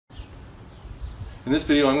In this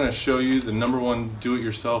video, I'm going to show you the #1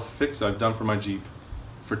 do-it-yourself fix I've done for my Jeep.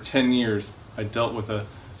 For 10 years, I dealt with a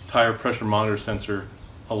tire pressure monitor sensor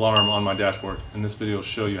alarm on my dashboard, and this video will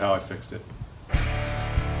show you how I fixed it.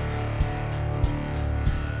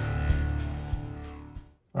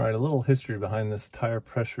 All right, a little history behind this tire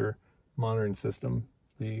pressure monitoring system,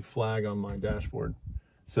 the flag on my dashboard.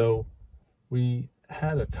 So we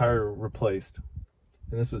had a tire replaced,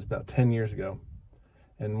 and this was about 10 years ago.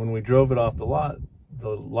 And when we drove it off the lot, the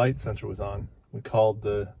light sensor was on. We called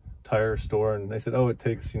the tire store and they said, oh, it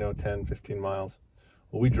takes, 10, 15 miles.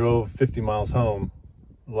 Well, we drove 50 miles home,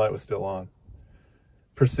 the light was still on.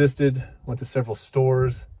 Persisted, went to several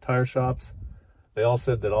stores, tire shops. They all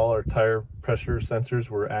said that all our tire pressure sensors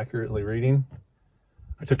were accurately reading.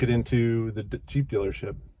 I took it into the Jeep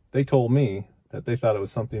dealership. They told me that they thought it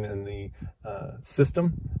was something in the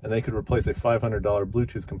system and they could replace a $500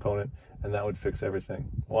 Bluetooth component and that would fix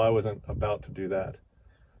everything. Well, I wasn't about to do that.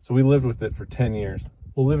 So we lived with it for 10 years.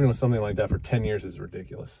 Well, living with something like that for 10 years is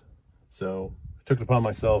ridiculous. So I took it upon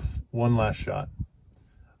myself, one last shot.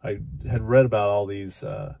 I had read about all these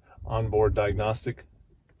onboard diagnostic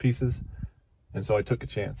pieces, and so I took a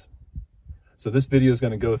chance. So this video is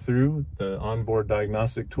going to go through the onboard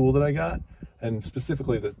diagnostic tool that I got, and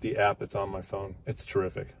specifically the app that's on my phone. It's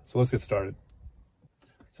terrific. So let's get started.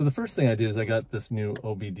 So the first thing I did is I got this new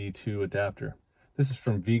OBD2 adapter. This is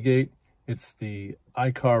from VGate. It's the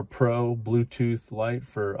iCar Pro Bluetooth Lite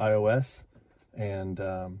for iOS, and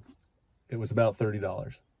it was about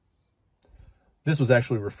 $30. This was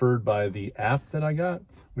actually referred by the app that I got,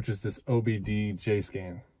 which is this OBD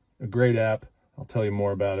JScan. A great app. I'll tell you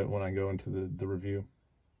more about it when I go into the review.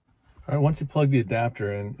 All right, once you plug the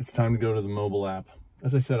adapter in, it's time to go to the mobile app.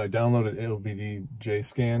 As I said, I downloaded OBD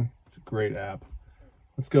JScan. It's a great app.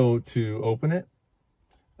 Let's go to open it.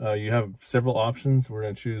 You have several options. We're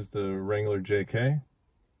going to choose the Wrangler JK.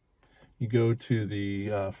 You go to the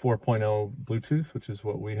 4.0 Bluetooth, which is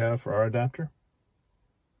what we have for our adapter.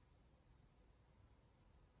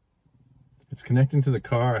 It's connecting to the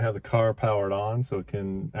car. I have the car powered on so it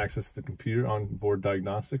can access the computer on board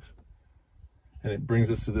diagnostics. And it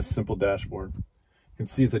brings us to this simple dashboard. You can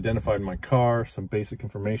see it's identified my car, some basic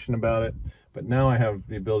information about it, but now I have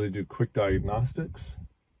the ability to do quick diagnostics.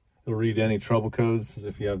 It'll read any trouble codes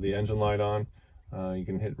if you have the engine light on. You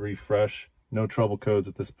can hit refresh. No trouble codes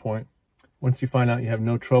at this point. Once you find out you have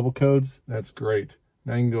no trouble codes, that's great.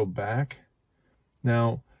 Now you can go back.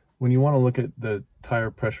 Now, when you want to look at the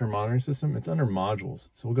tire pressure monitoring system, it's under modules.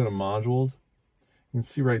 So we'll go to modules. You can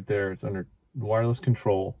see right there, it's under wireless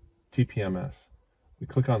control, TPMS. We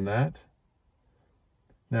click on that.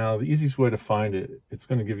 Now, the easiest way to find it, it's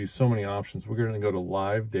going to give you so many options. We're going to go to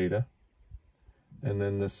live data. And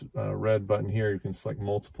then this red button here, you can select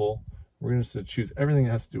multiple. We're going to choose everything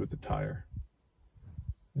that has to do with the tire.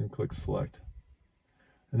 And click select.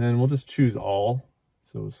 And then we'll just choose all.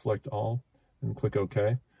 So select all and click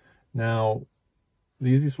OK. Now, the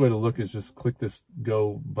easiest way to look is just click this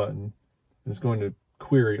go button. It's going to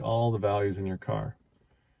query all the values in your car.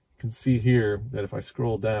 You can see here that if I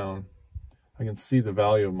scroll down, I can see the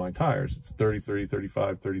value of my tires. It's 33,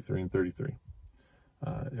 35, 33, and 33.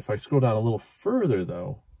 If I scroll down a little further,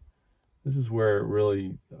 though, this is where it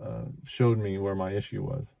really showed me where my issue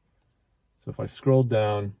was. So if I scrolled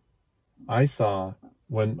down, I saw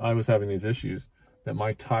when I was having these issues that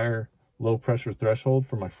my tire low pressure threshold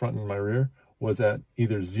for my front and my rear was at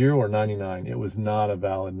either 0 or 99. It was not a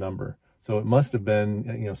valid number. So it must have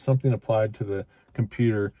been, something applied to the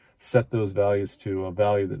computer set those values to a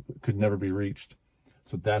value that could never be reached.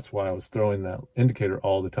 So that's why I was throwing that indicator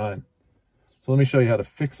all the time. So let me show you how to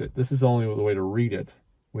fix it. This is only the way to read it.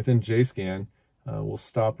 Within JScan, we'll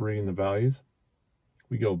stop reading the values.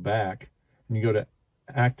 We go back and you go to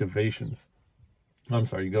activations.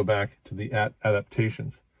 You go back to the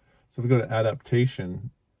adaptations. So if we go to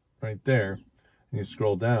adaptation right there and you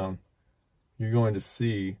scroll down, you're going to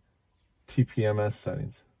see TPMS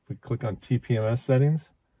settings. If we click on TPMS settings,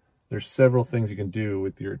 there's several things you can do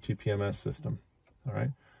with your TPMS system. All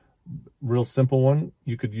right. Real simple one,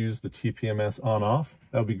 you could use the TPMS on-off.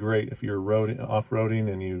 That would be great if you're off-roading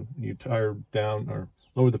and you tire down or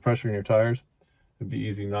lower the pressure in your tires. It'd be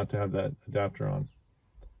easy not to have that adapter on.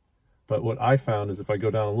 But what I found is if I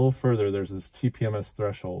go down a little further, there's this TPMS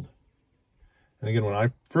threshold. And again, when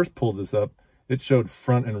I first pulled this up, it showed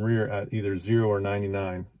front and rear at either 0 or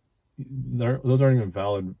 99. Those aren't even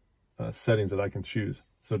valid settings that I can choose.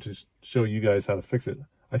 So to show you guys how to fix it,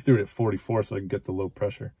 I threw it at 44 so I could get the low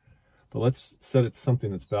pressure. But let's set it to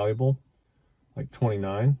something that's valuable, like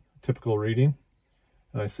 29, typical reading,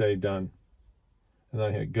 and I say done. And then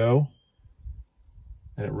I hit go,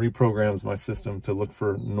 and it reprograms my system to look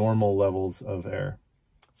for normal levels of air.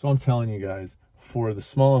 So I'm telling you guys, for the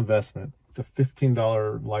small investment, it's a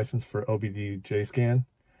 $15 license for OBD JScan,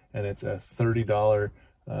 and it's a $30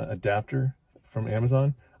 adapter from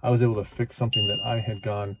Amazon. I was able to fix something that I had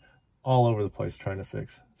gone all over the place trying to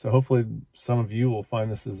fix. So hopefully some of you will find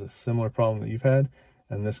this is a similar problem that you've had,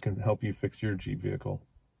 and this can help you fix your Jeep vehicle.